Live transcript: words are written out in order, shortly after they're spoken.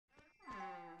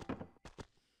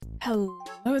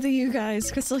Hello to you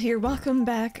guys, Crystal here. Welcome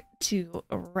back to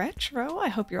Retro. I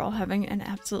hope you're all having an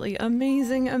absolutely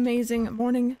amazing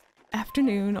morning,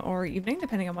 afternoon, or evening,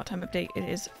 depending on what time of day it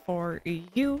is for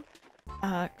you.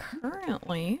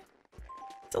 Currently,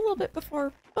 it's a little bit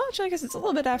before, well, actually, I guess it's a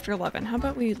little bit after 11. How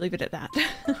about we leave it at that?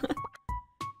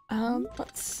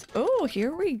 Oh,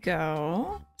 here we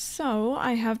go. So,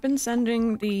 I have been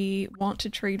sending the want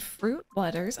to trade fruit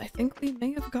letters. I think we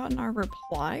may have gotten our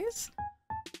replies.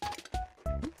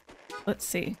 Let's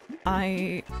see.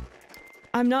 I'm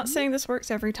not saying this works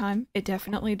every time. It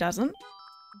definitely doesn't.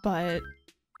 But,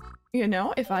 you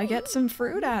know, if I get some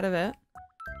fruit out of it.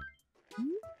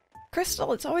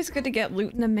 Crystal, it's always good to get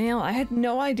loot in the mail. I had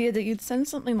no idea that you'd send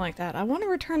something like that. I want to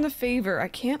return the favor. I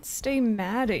can't stay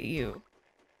mad at you.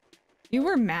 You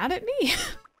were mad at me?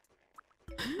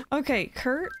 Okay,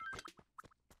 Kurt.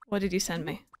 What did you send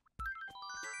me?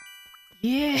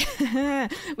 Yeah!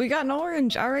 We got an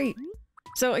orange! Alright.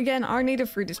 So again, our native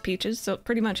fruit is peaches, so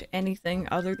pretty much anything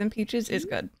other than peaches is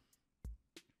good.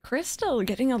 Crystal,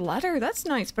 getting a letter, that's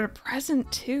nice, but a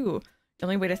present too. The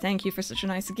only way to thank you for such a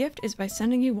nice gift is by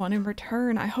sending you one in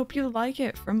return. I hope you like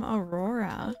it, from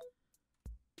Aurora.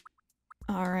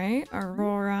 Alright,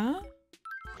 Aurora.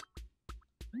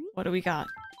 What do we got?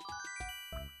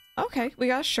 Okay, we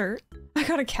got a shirt. I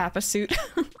got a Kappa suit.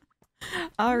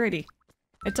 Alrighty.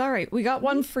 It's alright, we got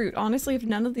one fruit. Honestly, if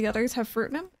none of the others have fruit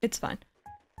in them, it's fine.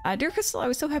 Dear Crystal, I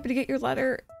was so happy to get your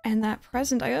letter and that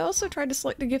present. I also tried to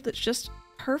select a gift that's just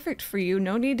perfect for you.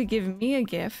 No need to give me a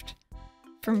gift.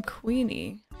 From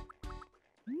Queenie.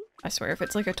 I swear, if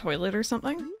it's like a toilet or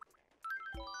something.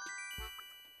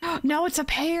 No, it's a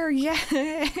pear!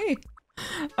 Yay!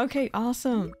 Okay,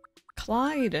 awesome.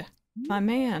 Clyde, my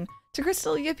man. To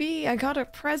Crystal, yippee! I got a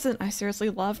present. I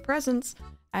seriously love presents.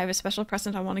 I have a special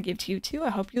present I want to give to you too. I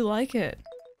hope you like it.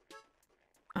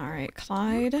 Alright,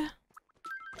 Clyde.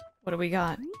 What do we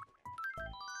got?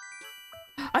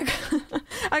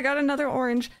 I got another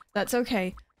orange. That's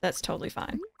okay. That's totally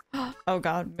fine. Oh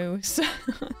god, Moose.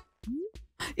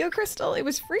 Yo, Crystal, it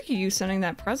was freaky you sending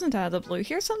that present out of the blue.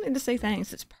 Here's something to say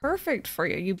thanks. It's perfect for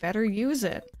you. You better use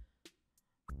it.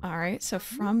 Alright, so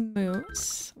from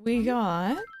Moose, we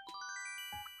got...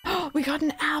 we got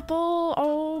an apple!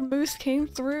 Oh, Moose came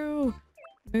through!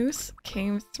 Moose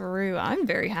came through. I'm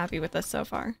very happy with this so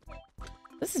far.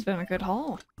 This has been a good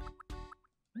haul.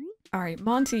 Alright,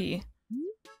 Monty.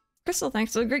 Crystal,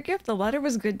 thanks for the great gift. The letter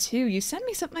was good too. You sent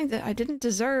me something that I didn't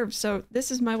deserve, so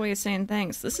this is my way of saying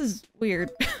thanks. This is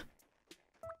weird.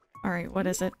 Alright, what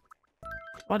is it?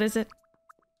 What is it?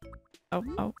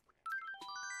 Oh.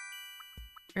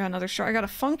 I got another shirt. I got a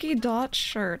funky dot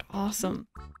shirt. Awesome.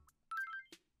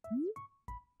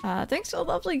 Thanks for a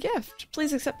lovely gift.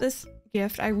 Please accept this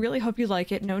gift. I really hope you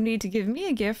like it. No need to give me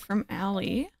a gift from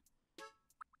Allie.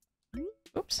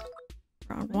 Oops.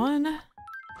 Wrong one.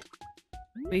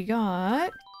 We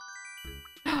got...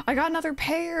 I got another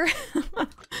pear!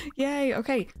 Yay,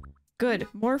 okay. Good.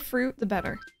 More fruit, the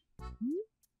better.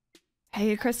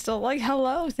 Hey, Crystal, like,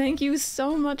 hello! Thank you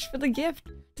so much for the gift!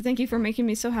 To thank you for making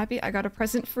me so happy, I got a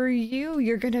present for you!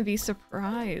 You're gonna be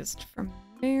surprised. From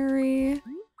Mary...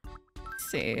 Let's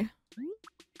see...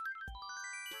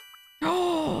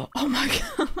 Oh my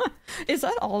god! Is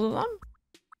that all of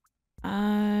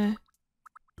them?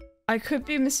 I could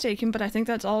be mistaken, but I think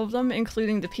that's all of them,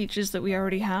 including the peaches that we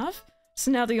already have.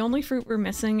 So now the only fruit we're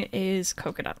missing is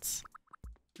coconuts.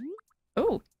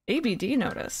 Oh, ABD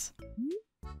notice.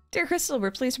 Dear Crystal, we're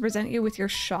pleased to present you with your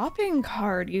shopping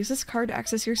card. Use this card to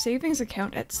access your savings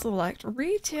account at select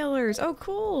retailers. Oh,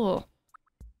 cool.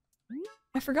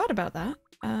 I forgot about that.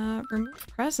 Remove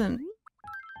present.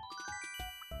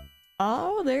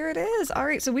 Oh, there it is. All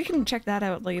right, so we can check that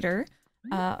out later.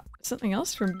 Something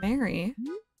else from Mary.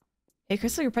 Hey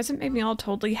Crystal, your present made me all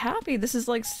totally happy. This is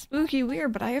like spooky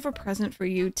weird, but I have a present for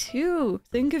you too.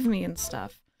 Think of me and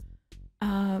stuff.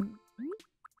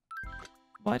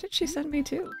 What did she send me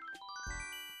to?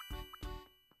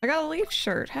 I got a leaf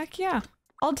shirt. Heck yeah.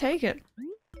 I'll take it.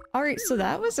 Alright, so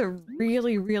that was a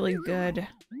really good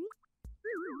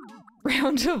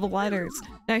round of letters.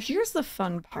 Now here's the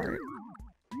fun part.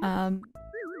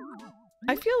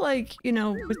 I feel like, you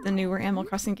know, with the newer Animal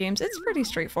Crossing games, it's pretty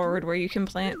straightforward where you can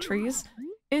plant trees.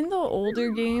 In the older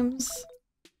games,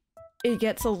 it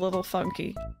gets a little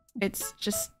funky. It's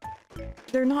just...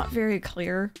 they're not very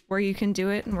clear where you can do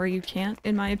it and where you can't,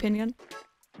 in my opinion.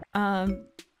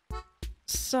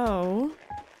 So...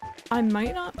 I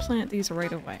might not plant these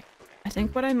right away. I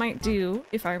think what I might do,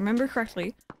 if I remember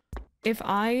correctly, if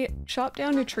I chop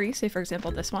down a tree, say for example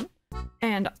this one,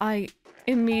 and I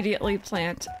immediately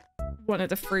plant one of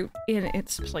the fruit in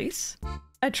its place,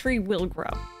 a tree will grow.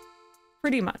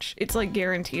 Pretty much. It's like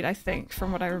guaranteed, I think,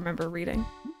 from what I remember reading.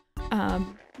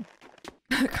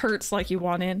 Kurt's like, you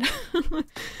want in.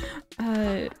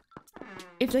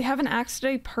 If they have an axe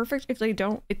today, perfect. If they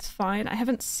don't, it's fine. I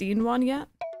haven't seen one yet.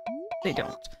 They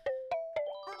don't.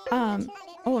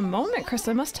 Oh, a moment, Chris.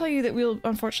 I must tell you that we'll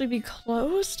unfortunately be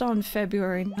closed on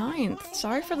February 9th.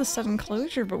 Sorry for the sudden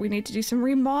closure, but we need to do some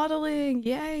remodeling.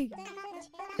 Yay.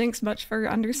 Thanks much for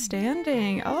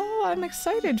understanding. Oh, I'm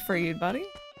excited for you, buddy.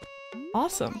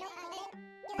 Awesome.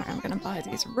 Alright, I'm gonna buy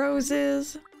these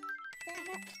roses.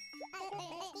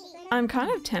 I'm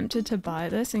kind of tempted to buy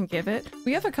this and give it.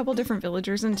 We have a couple different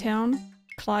villagers in town,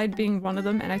 Clyde being one of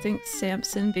them, and I think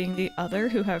Samson being the other,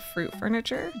 who have fruit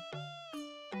furniture.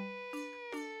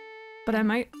 But I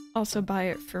might also buy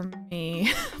it for me,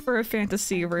 for a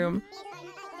fantasy room.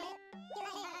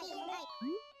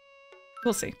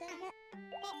 We'll see.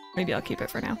 Maybe I'll keep it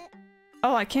for now.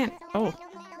 Oh, I can't. Oh,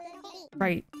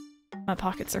 right. My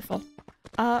pockets are full.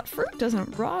 Fruit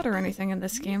doesn't rot or anything in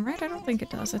this game, right? I don't think it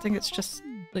does. I think it's just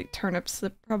like turnips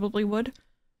that probably would.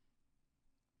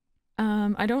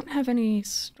 I don't have any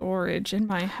storage in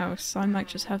my house, so I might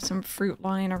just have some fruit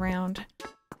lying around.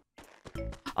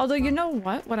 Although, you know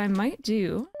what? What I might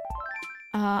do,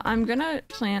 I'm gonna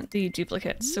plant the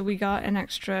duplicates. So we got an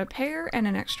extra pear and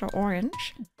an extra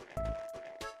orange.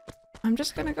 I'm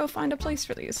just gonna go find a place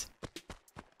for these.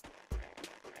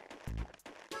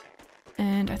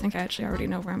 And I think I actually already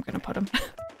know where I'm gonna put them.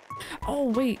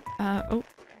 Oh, wait. Oh,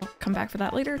 I'll come back for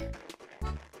that later.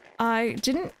 I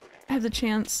didn't have the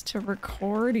chance to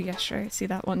record yesterday. I see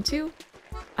that one too.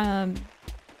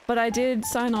 But I did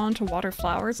sign on to water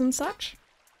flowers and such.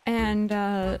 And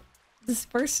this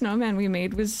first snowman we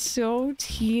made was so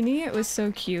teeny. It was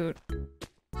so cute.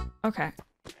 Okay.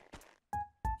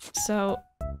 So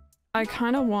I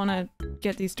kind of want to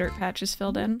get these dirt patches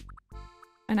filled in.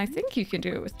 And I think you can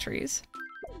do it with trees.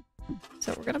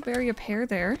 So we're gonna bury a pear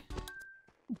there.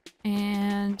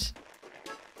 And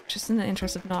just in the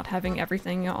interest of not having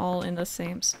everything all in the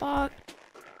same spot,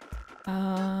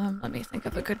 let me think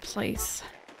of a good place.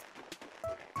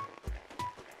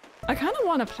 I kind of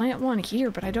want to plant one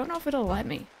here, but I don't know if it'll let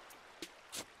me.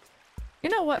 You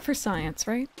know what? For science,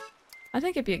 right? I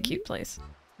think it'd be a cute place.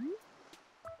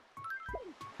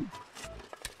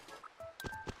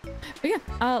 But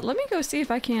yeah, let me go see if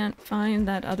I can't find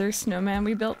that other snowman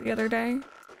we built the other day,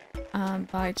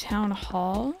 by Town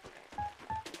Hall.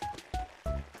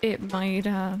 It might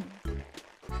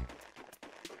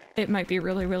be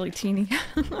really, really teeny.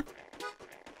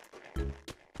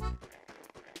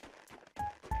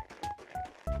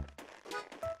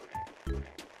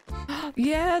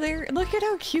 Yeah, look at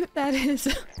how cute that is.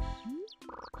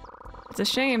 It's a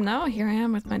shame, though. Here I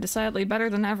am with my decidedly better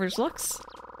than average looks.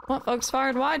 Want folks far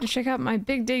and wide to check out my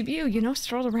big debut, you know,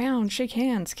 stroll around, shake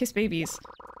hands, kiss babies.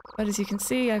 But as you can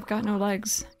see, I've got no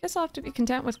legs. Guess I'll have to be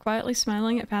content with quietly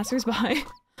smiling at passersby.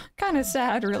 Kinda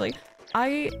sad, really.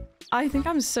 I think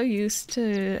I'm so used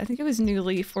to, I think it was New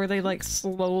Leaf, where they like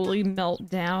slowly melt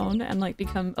down and like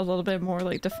become a little bit more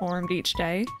like deformed each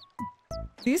day.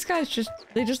 These guys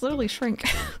they just literally shrink.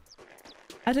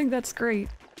 I think that's great.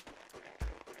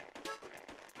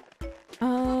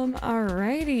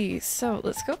 Alrighty, so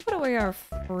let's go put away our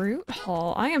fruit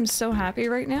haul. I am so happy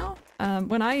right now.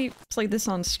 When I played this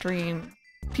on stream,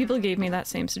 people gave me that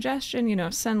same suggestion, you know,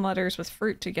 send letters with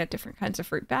fruit to get different kinds of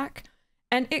fruit back.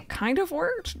 And it kind of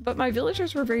worked, but my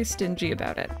villagers were very stingy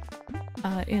about it.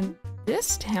 In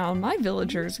this town, my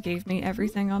villagers gave me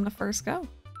everything on the first go.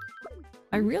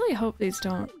 I really hope these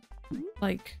don't,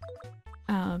 like,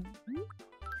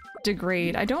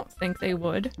 degrade. I don't think they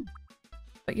would.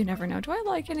 But you never know. Do I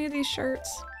like any of these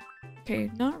shirts? Okay,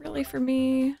 not really for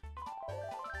me.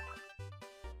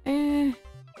 Eh.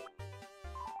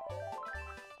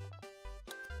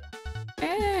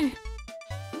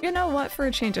 You know what? For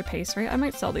a change of pace, right? I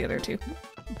might sell the other two.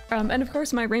 And of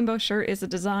course my rainbow shirt is a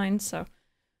design, so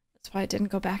that's why it didn't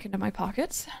go back into my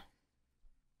pockets.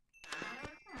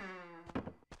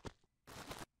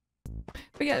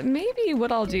 But yeah, maybe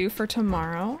what I'll do for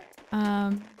tomorrow,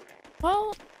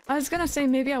 well, I was gonna say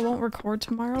maybe I won't record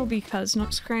tomorrow because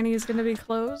Nook's Cranny is gonna be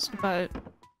closed, but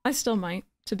I still might,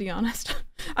 to be honest.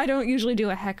 I don't usually do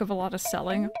a heck of a lot of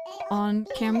selling on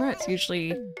camera. It's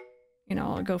usually, you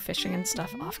know, I'll go fishing and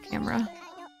stuff off camera.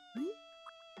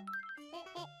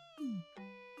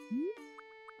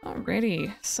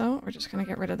 Alrighty, so we're just gonna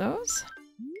get rid of those.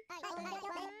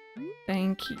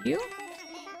 Thank you.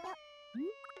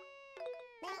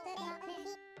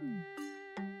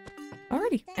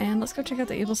 Alrighty, and let's go check out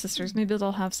the Able Sisters. Maybe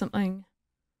they'll have something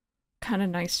kind of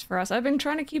nice for us. I've been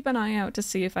trying to keep an eye out to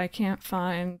see if I can't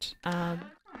find the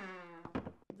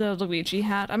the Luigi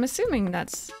hat. I'm assuming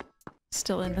that's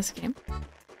still in this game.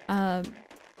 Or,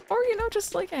 you know,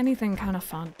 just like anything kind of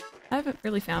fun. I haven't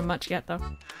really found much yet, though.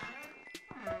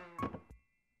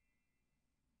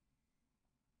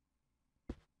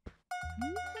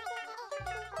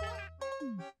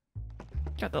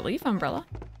 Got the leaf umbrella.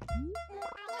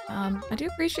 I do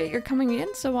appreciate your coming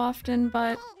in so often,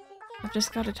 but I've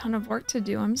just got a ton of work to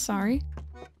do. I'm sorry.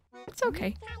 It's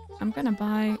okay. I'm gonna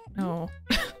buy... No.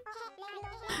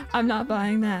 I'm not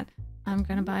buying that. I'm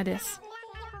gonna buy this.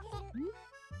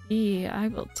 Yeah, I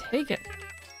will take it.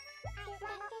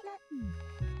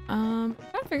 I'm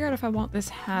trying to figure out if I want this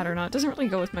hat or not. It doesn't really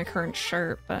go with my current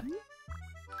shirt, but...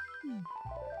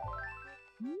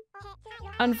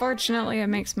 Unfortunately, it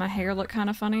makes my hair look kind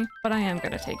of funny, but I am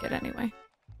gonna take it anyway.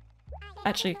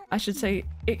 Actually, I should say,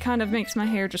 it kind of makes my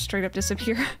hair just straight up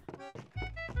disappear.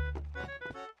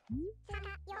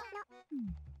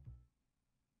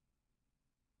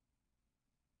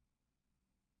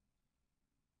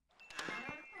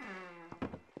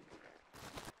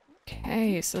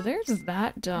 Okay, so there's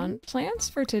that done. Plans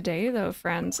for today, though,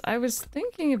 friends. I was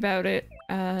thinking about it,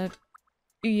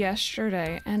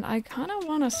 yesterday, and I kind of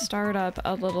want to start up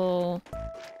a little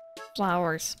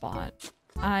flower spot.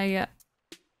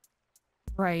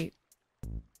 Right.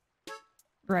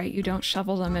 Right, you don't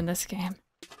shovel them in this game.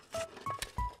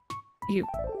 You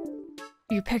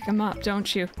pick them up,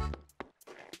 don't you?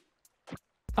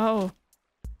 Oh.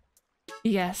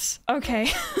 Yes. Okay.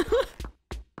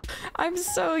 I'm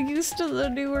so used to the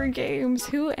newer games.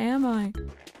 Who am I?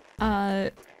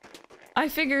 I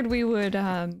figured we would,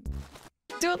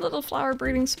 do a little flower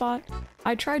breeding spot.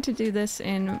 I tried to do this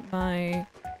in my,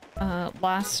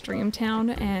 last stream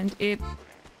town, and it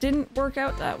didn't work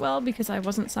out that well because I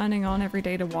wasn't signing on every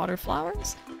day to water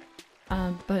flowers.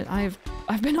 But I've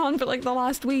been on for like the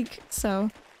last week, so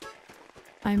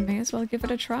I may as well give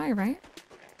it a try, right?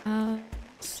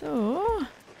 So I'm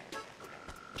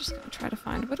just gonna try to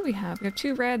find, what do we have? We have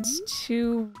 2 reds,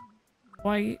 2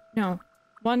 white, no,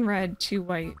 1 red, 2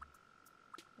 white,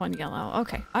 1 yellow.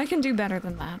 Okay, I can do better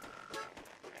than that.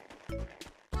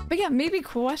 But yeah, maybe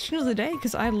question of the day,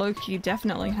 because I low-key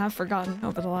definitely have forgotten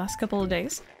over the last couple of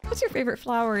days. What's your favorite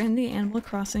flower in the Animal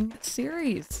Crossing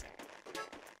series?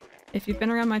 If you've been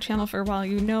around my channel for a while,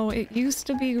 you know it used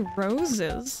to be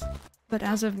roses. But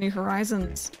as of New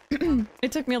Horizons,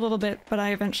 it took me a little bit, but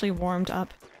I eventually warmed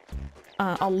up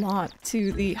a lot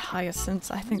to the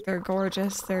hyacinths. I think they're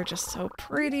gorgeous. They're just so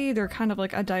pretty. They're kind of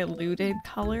like a diluted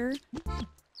color.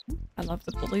 I love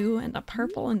the blue and the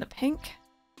purple and the pink.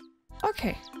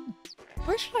 Okay,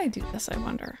 where should I do this, I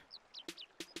wonder?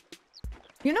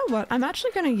 You know what? I'm actually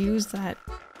gonna use that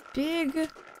big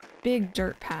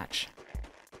dirt patch.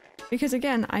 Because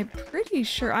again, I'm pretty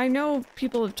sure, I know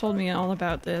people have told me all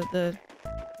about the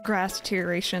grass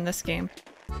deterioration in this game,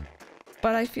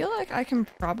 but I feel like I can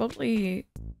probably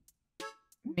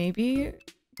maybe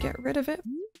get rid of it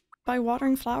by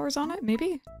watering flowers on it,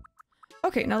 maybe?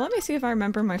 Okay, now let me see if I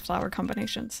remember my flower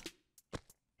combinations.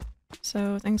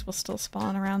 So things will still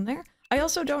spawn around there. I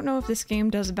also don't know if this game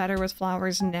does better with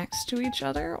flowers next to each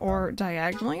other or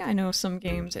diagonally. I know some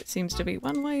games it seems to be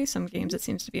one way, some games it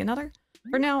seems to be another.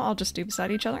 For now, I'll just do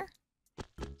beside each other.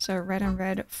 So red and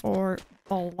red for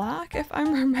black, if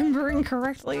I'm remembering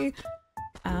correctly.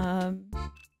 And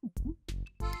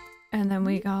then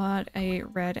we got a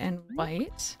red and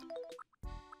white.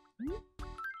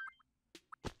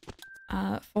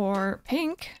 For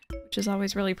pink, which is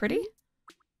always really pretty.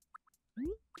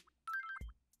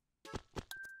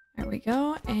 There we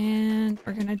go, and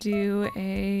we're gonna do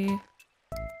a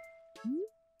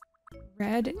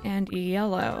red and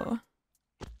yellow.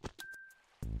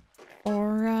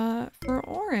 For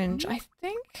orange, I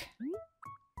think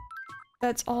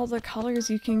that's all the colors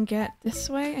you can get this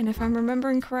way, and if I'm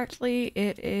remembering correctly,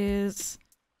 it is...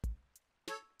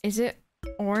 Is it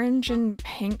orange and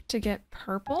pink to get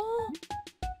purple?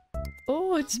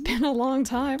 Oh, it's been a long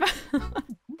time.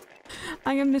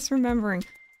 I am misremembering.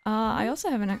 I also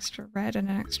have an extra red and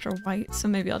an extra white, so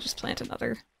maybe I'll just plant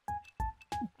another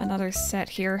set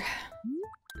here.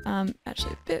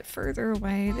 Actually a bit further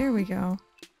away. There we go.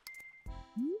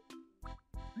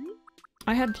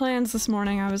 I had plans this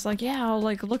morning. I was like, yeah, I'll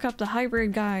like look up the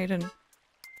hybrid guide and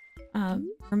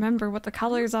remember what the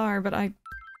colors are, but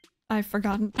I've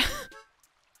forgotten.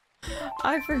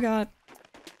 I forgot.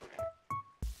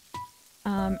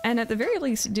 And at the very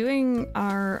least, doing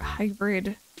our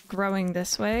hybrid growing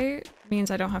this way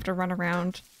means I don't have to run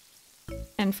around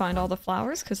and find all the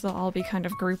flowers, because they'll all be kind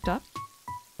of grouped up.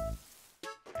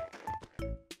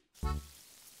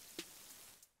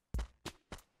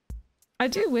 I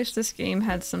do wish this game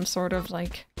had some sort of,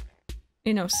 like,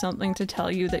 you know, something to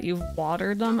tell you that you've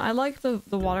watered them. I like the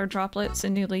water droplets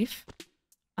in New Leaf.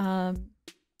 The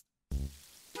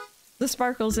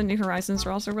sparkles in New Horizons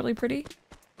are also really pretty.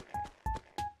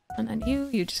 And then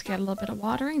you just get a little bit of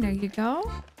watering. There you go.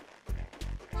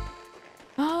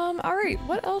 Alright,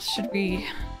 what else should we...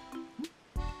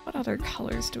 What other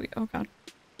colors do we... Oh god.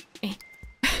 Eh.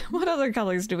 What other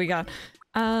colors do we got?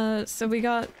 So we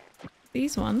got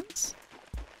these ones.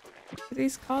 Are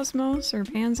these Cosmos or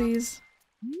Pansies?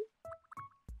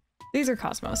 These are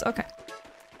Cosmos, okay.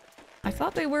 I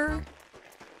thought they were.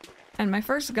 And my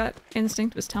first gut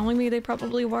instinct was telling me they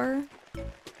probably were.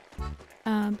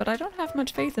 But I don't have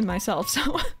much faith in myself,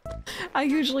 so I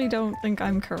usually don't think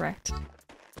I'm correct.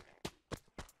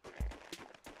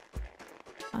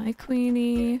 Hi,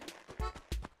 Queenie.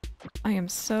 I am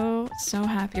so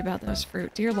happy about those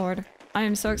fruit. Dear Lord. I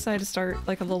am so excited to start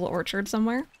like a little orchard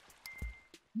somewhere.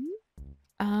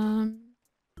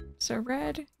 So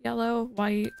red, yellow,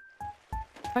 white.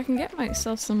 If I can get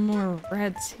myself some more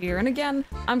reds here. And again,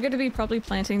 I'm going to be probably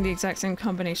planting the exact same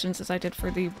combinations as I did for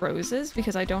the roses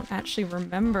because I don't actually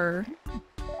remember.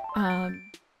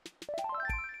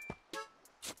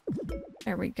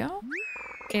 There we go.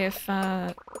 If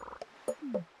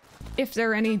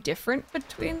they're any different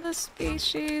between the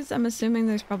species, I'm assuming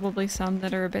there's probably some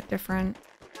that are a bit different.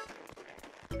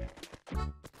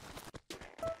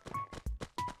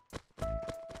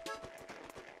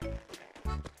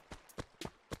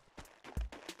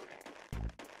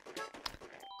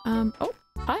 Oh,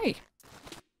 hi.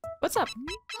 What's up?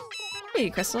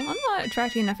 Hey, Crystal, I'm not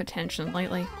attracting enough attention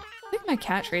lately. I think my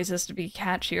catchphrase is to be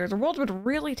catchier. The world would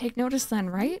really take notice then,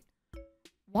 right?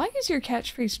 Why is your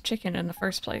catchphrase chicken in the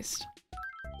first place?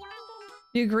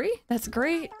 You agree? That's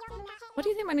great. What do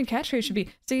you think my new catchphrase should be?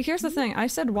 See, here's the thing. I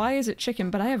said, why is it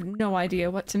chicken? But I have no idea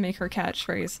what to make her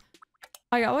catchphrase.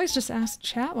 I always just ask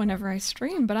chat whenever I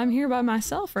stream, but I'm here by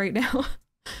myself right now.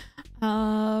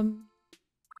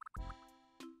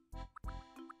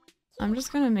 I'm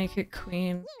just gonna make it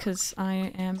queen, because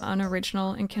I am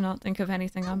unoriginal and cannot think of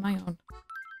anything on my own.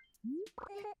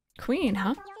 Queen,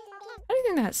 huh? How do you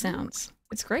think that sounds?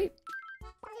 It's great.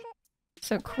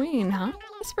 So queen, huh?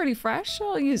 It's pretty fresh.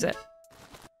 I'll use it.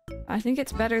 I think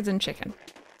it's better than chicken.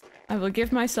 I will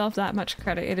give myself that much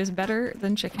credit. It is better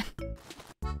than chicken.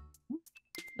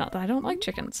 Not that I don't like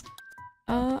chickens.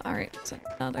 Alright, so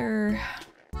another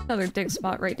dig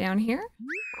spot right down here.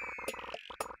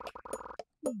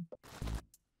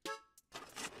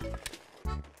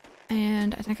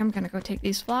 And I think I'm gonna go take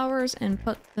these flowers and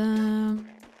put them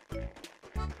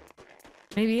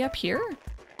maybe up here?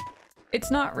 It's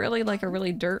not really like a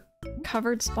really dirt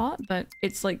covered spot, but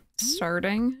it's like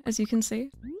starting, as you can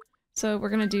see. So we're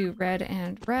gonna do red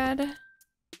and red.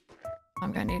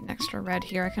 I'm gonna need an extra red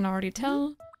here, I can already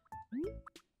tell.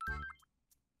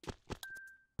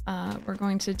 We're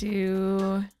going to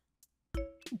do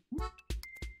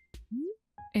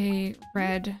a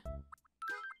red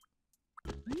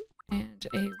and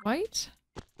a white.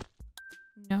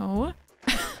 No.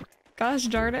 Gosh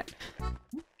darn it.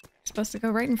 You're supposed to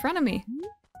go right in front of me.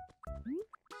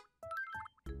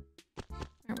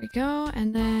 There we go,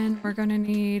 and then we're gonna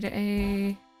need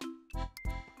a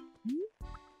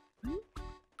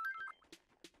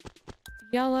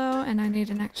yellow, and I need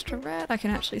an extra red. I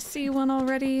can actually see one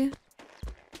already.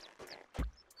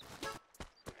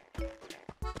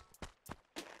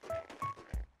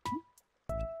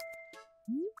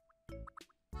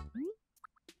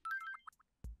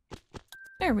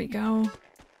 There we go.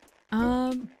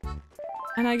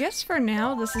 And I guess for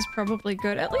now this is probably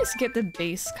good. At least get the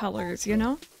base colors, you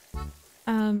know?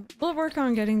 We'll work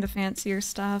on getting the fancier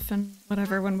stuff and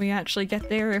whatever when we actually get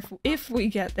there, if we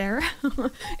get there.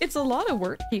 It's a lot of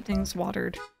work to keep things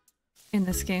watered in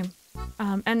this game.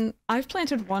 And I've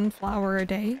planted one flower a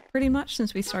day, pretty much,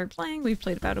 since we started playing. We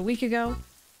played about a week ago.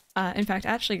 In fact,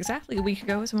 actually exactly a week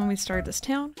ago is when we started this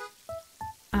town.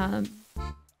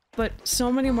 But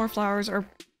so many more flowers are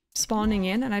spawning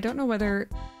in, and I don't know whether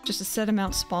just a set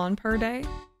amount spawn per day,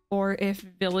 or if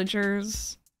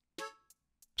villagers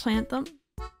plant them.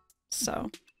 So,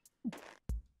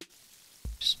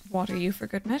 just water you for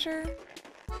good measure.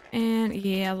 And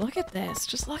yeah, look at this.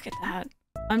 Just look at that.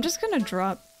 I'm just gonna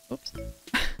drop... Oops.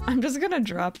 I'm just gonna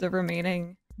drop the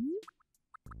remaining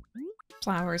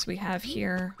flowers we have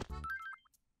here.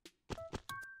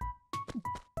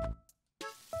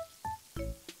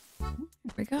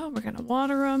 Here we go. We're gonna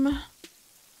water them.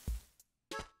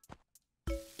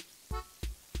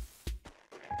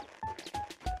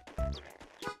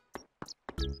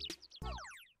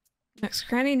 Next,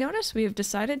 Granny, notice we have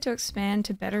decided to expand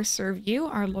to better serve you,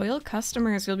 our loyal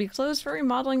customers. We'll be closed for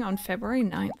remodeling on February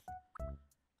 9th.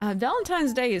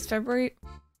 Valentine's Day is February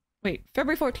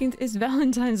 14th is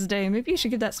Valentine's Day. Maybe you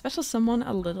should give that special someone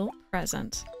a little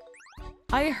present.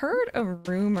 I heard a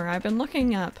rumor. I've been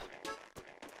looking up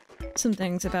some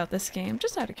things about this game,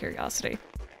 just out of curiosity.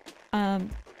 And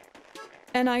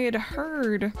I had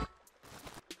heard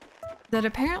that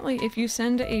apparently if you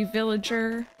send a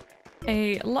villager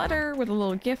a letter with a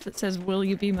little gift that says, "Will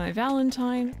you be my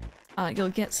Valentine?" You'll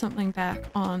get something back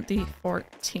on the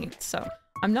 14th. So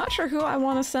I'm not sure who I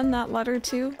want to send that letter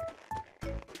to,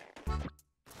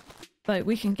 but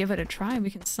we can give it a try. We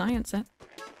can science it.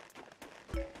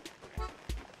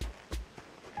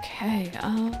 Okay,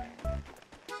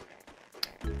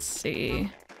 let's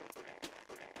see.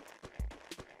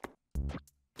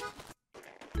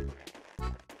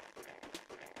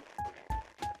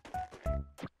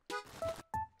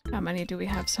 How many do we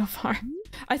have so far?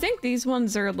 I think these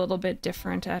ones are a little bit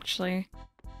different, actually.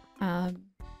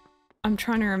 I'm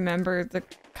trying to remember the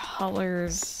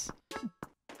colors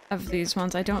of these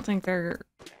ones. I don't think they're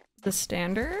the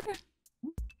standard.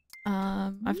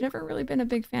 I've never really been a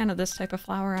big fan of this type of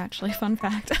flower, actually. Fun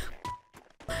fact.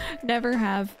 Never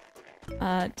have.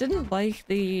 Didn't like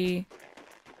the...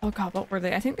 Oh god, what were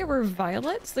they? I think they were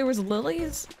violets. There was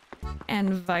lilies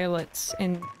and violets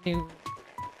in New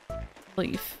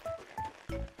Leaf.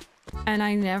 And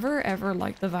I never ever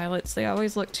liked the violets. They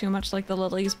always look too much like the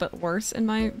lilies, but worse, in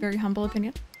my very humble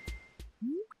opinion.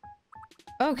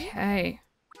 Okay.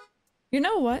 You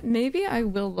know what? Maybe I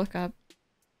will look up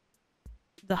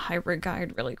the hybrid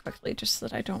guide really quickly, just so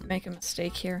that I don't make a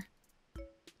mistake here.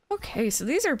 Okay, so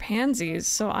these are pansies.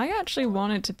 So I actually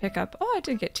wanted to pick up... Oh, I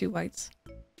did get 2 whites.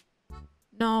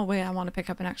 No, wait, I want to pick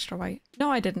up an extra white.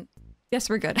 No, I didn't. Yes,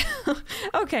 we're good.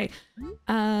 Okay.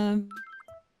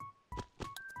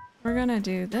 We're gonna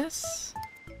do this.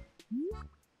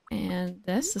 And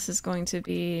this. This is going to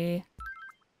be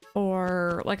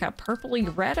for like a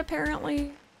purpley red,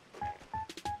 apparently.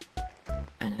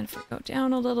 And then if we go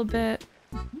down a little bit,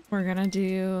 we're gonna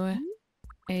do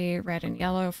a red and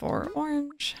yellow for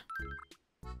orange,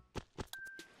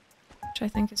 which I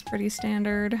think is pretty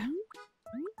standard.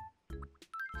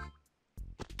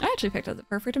 I actually picked up the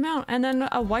perfect amount. And then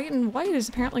a white and white is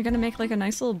apparently going to make like a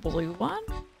nice little blue one,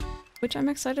 which I'm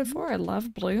excited for. I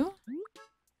love blue.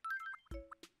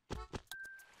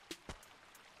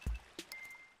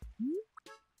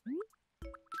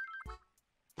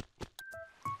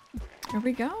 There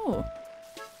we go.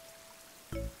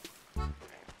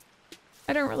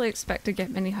 I don't really expect to get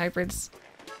many hybrids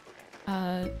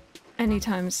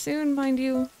anytime soon, mind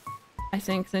you. I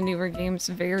think the newer games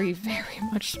very, very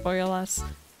much spoil us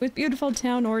with beautiful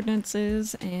town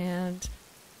ordinances and,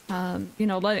 you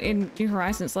know, in New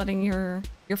Horizons, letting your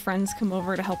friends come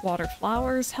over to help water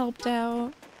flowers helped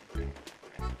out.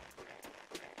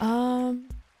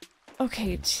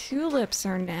 Okay, tulips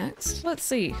are next. Let's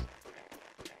see.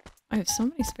 I have so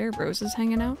many spare roses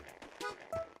hanging out.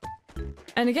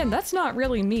 And again, that's not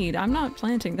really me. I'm not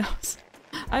planting those.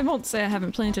 I won't say I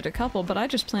haven't planted a couple, but I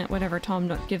just plant whatever Tom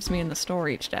Nook gives me in the store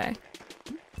each day.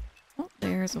 Oh,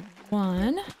 there's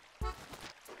one.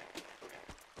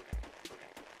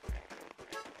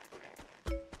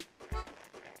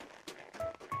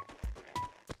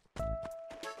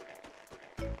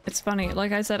 It's funny,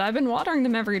 like I said, I've been watering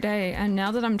them every day, and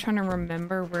now that I'm trying to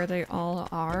remember where they all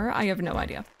are, I have no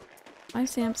idea. Hi,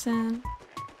 Samson.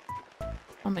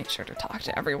 I'll make sure to talk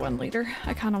to everyone later.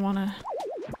 I kind of want to...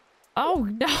 Oh,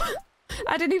 no!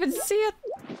 I didn't even see it!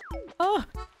 Oh!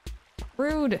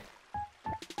 Rude.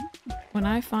 When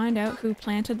I find out who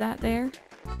planted that there...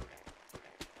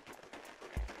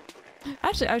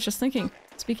 Actually, I was just thinking,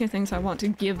 speaking of things I want to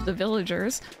give the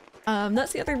villagers,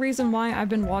 that's the other reason why I've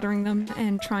been watering them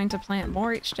and trying to plant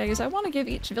more each day, is I want to give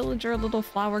each villager a little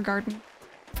flower garden.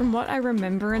 From what I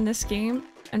remember in this game,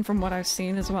 and from what I've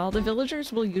seen as well, the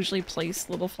villagers will usually place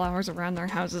little flowers around their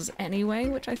houses anyway,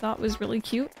 which I thought was really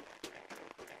cute.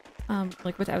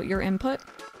 Like without your input.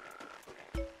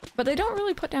 But they don't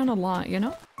really put down a lot, you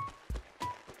know?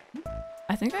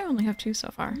 I think I only have 2 so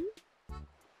far.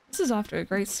 This is off to a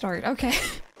great start. Okay.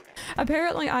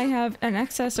 Apparently I have an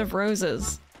excess of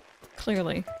roses.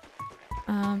 Clearly.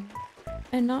 And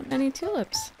not many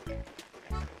tulips.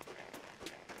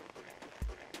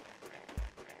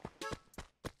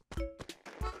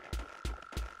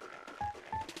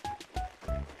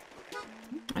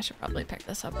 I should probably pick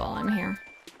this up while I'm here.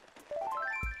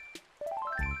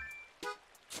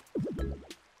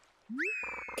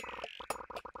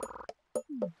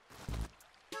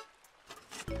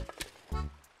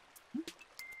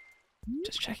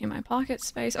 Just checking my pocket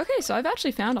space. Okay, so I've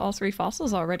actually found all 3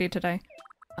 fossils already today.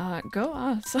 Go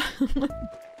us.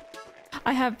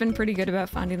 I have been pretty good about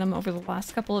finding them over the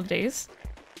last couple of days.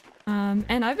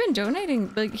 And I've been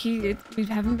donating, like we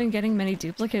haven't been getting many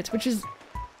duplicates, which is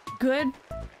good,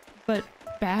 but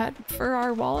bad for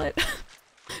our wallet.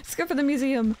 It's good for the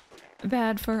museum,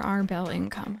 bad for our bell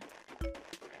income.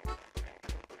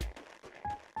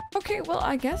 Okay, well,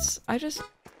 I guess I just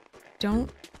don't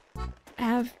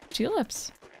have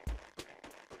tulips.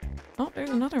 Oh, there's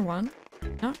another one.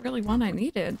 Not really one I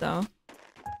needed, though.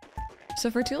 So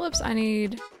for tulips, I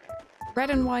need red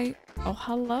and white. Oh,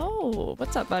 hello.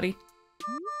 What's up, buddy?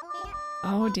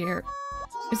 Oh, dear.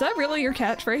 Is that really your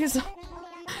catchphrase?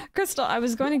 Crystal, I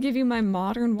was going to give you my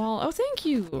modern wall. Oh, thank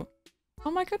you.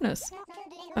 Oh my goodness.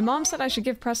 My mom said I should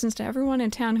give presents to everyone in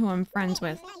town who I'm friends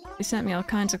with. She sent me all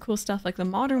kinds of cool stuff like the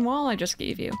modern wall I just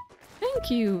gave you.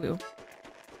 Thank you.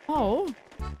 Oh,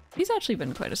 he's actually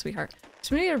been quite a sweetheart.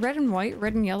 So we need a red and white,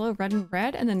 red and yellow, red and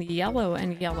red, and then yellow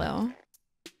and yellow.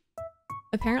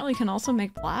 Apparently can also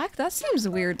make black? That seems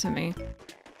weird to me.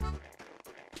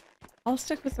 I'll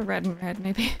stick with the red and red,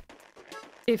 maybe.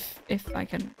 If I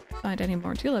can find any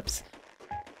more tulips.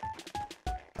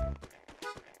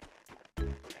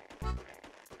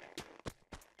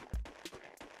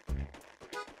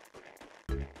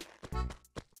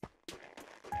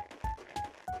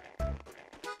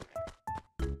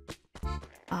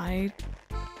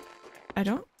 I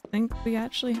don't think we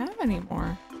actually have any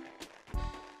more.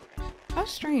 How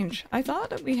strange. I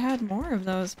thought that we had more of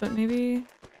those, but maybe...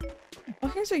 Oh,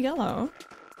 here's a yellow.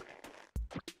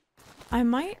 I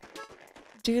might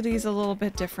do these a little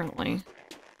bit differently.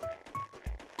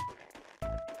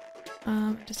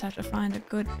 Just have to find a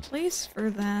good place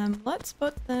for them. Let's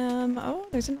put them... Oh,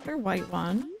 there's another white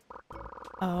one.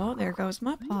 Oh, there goes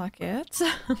my pockets.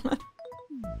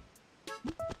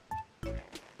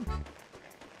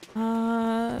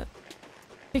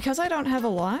 Because I don't have a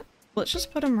lot, let's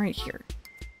just put them right here.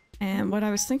 And what I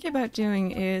was thinking about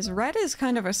doing is red is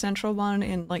kind of a central one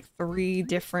in like 3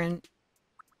 different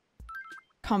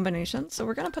combinations. So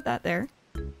we're going to put that there.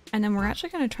 And then we're actually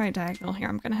going to try diagonal here.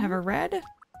 I'm going to have a red,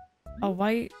 a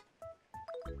white,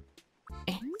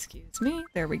 excuse me,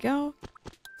 there we go.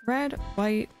 Red,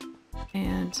 white,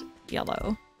 and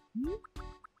yellow.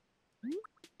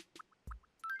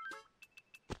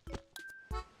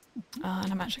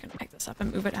 And I'm actually going to pick this up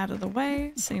and move it out of the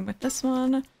way. Same with this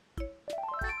one.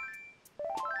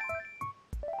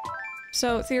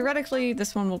 So theoretically,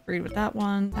 this one will breed with that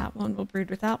one will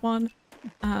breed with that one.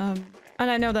 And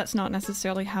I know that's not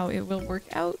necessarily how it will work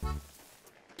out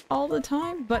all the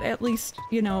time, but at least,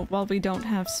 you know, while we don't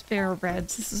have spare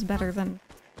reds, this is better than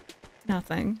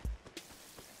nothing.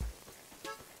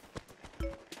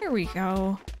 Here we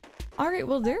go. Alright,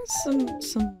 well there's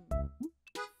some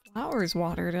flowers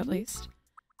watered at least.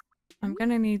 I'm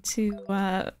gonna need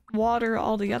to water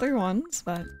all the other ones,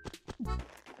 but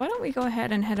why don't we go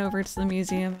ahead and head over to the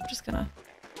museum. I'm just gonna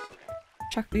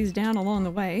chuck these down along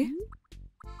the way.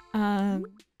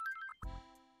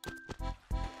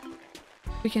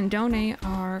 We can donate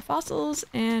our fossils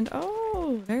and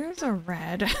oh, there's a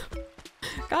red.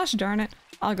 Gosh darn it.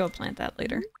 I'll go plant that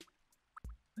later.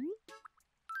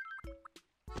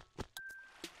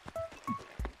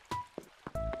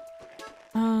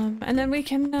 And then we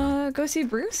can go see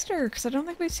Brewster, because I don't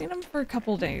think we've seen him for a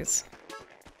couple days.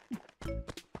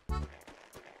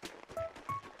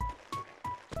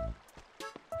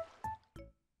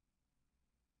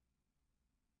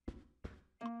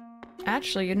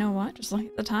 Actually, you know what? Just looking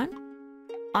at the time,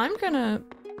 I'm gonna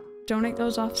donate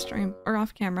those off stream, or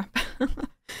off camera.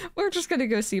 We're just gonna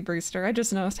go see Brewster. I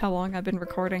just noticed how long I've been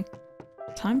recording.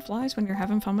 Time flies when you're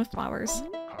having fun with flowers.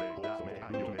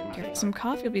 Give it some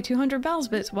coffee, it'll be 200 bells,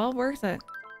 but it's well worth it.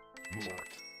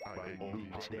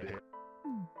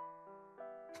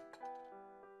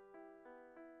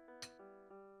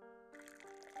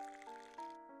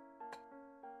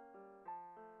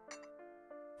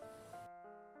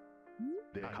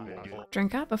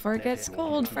 Drink up before it gets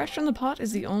cold. Fresh from the pot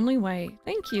is the only way.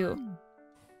 Thank you.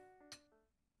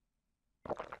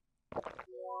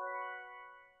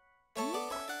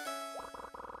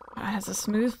 It has a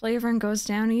smooth flavor and goes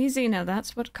down easy. Now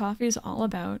that's what coffee is all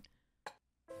about.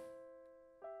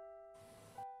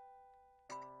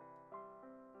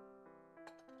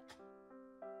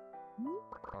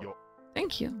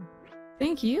 Thank you.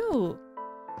 Thank you.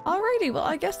 Alrighty, well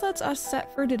I guess that's us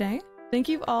set for today. Thank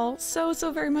you all so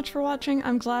very much for watching.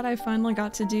 I'm glad I finally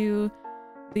got to do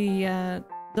the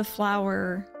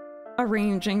flower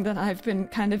arranging that I've been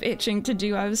kind of itching to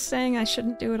do. I was saying I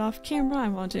shouldn't do it off camera. I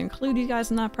wanted to include you guys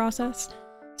in that process.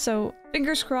 So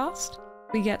fingers crossed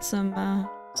we get some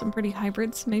pretty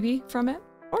hybrids maybe from it,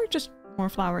 or just more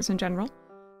flowers in general.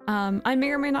 I may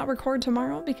or may not record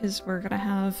tomorrow because we're gonna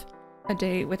have a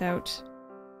day without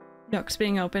Nooks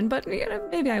being open, but you know,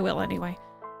 maybe I will anyway.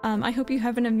 I hope you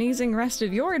have an amazing rest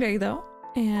of your day though,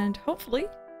 and hopefully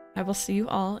I will see you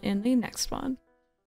all in the next one.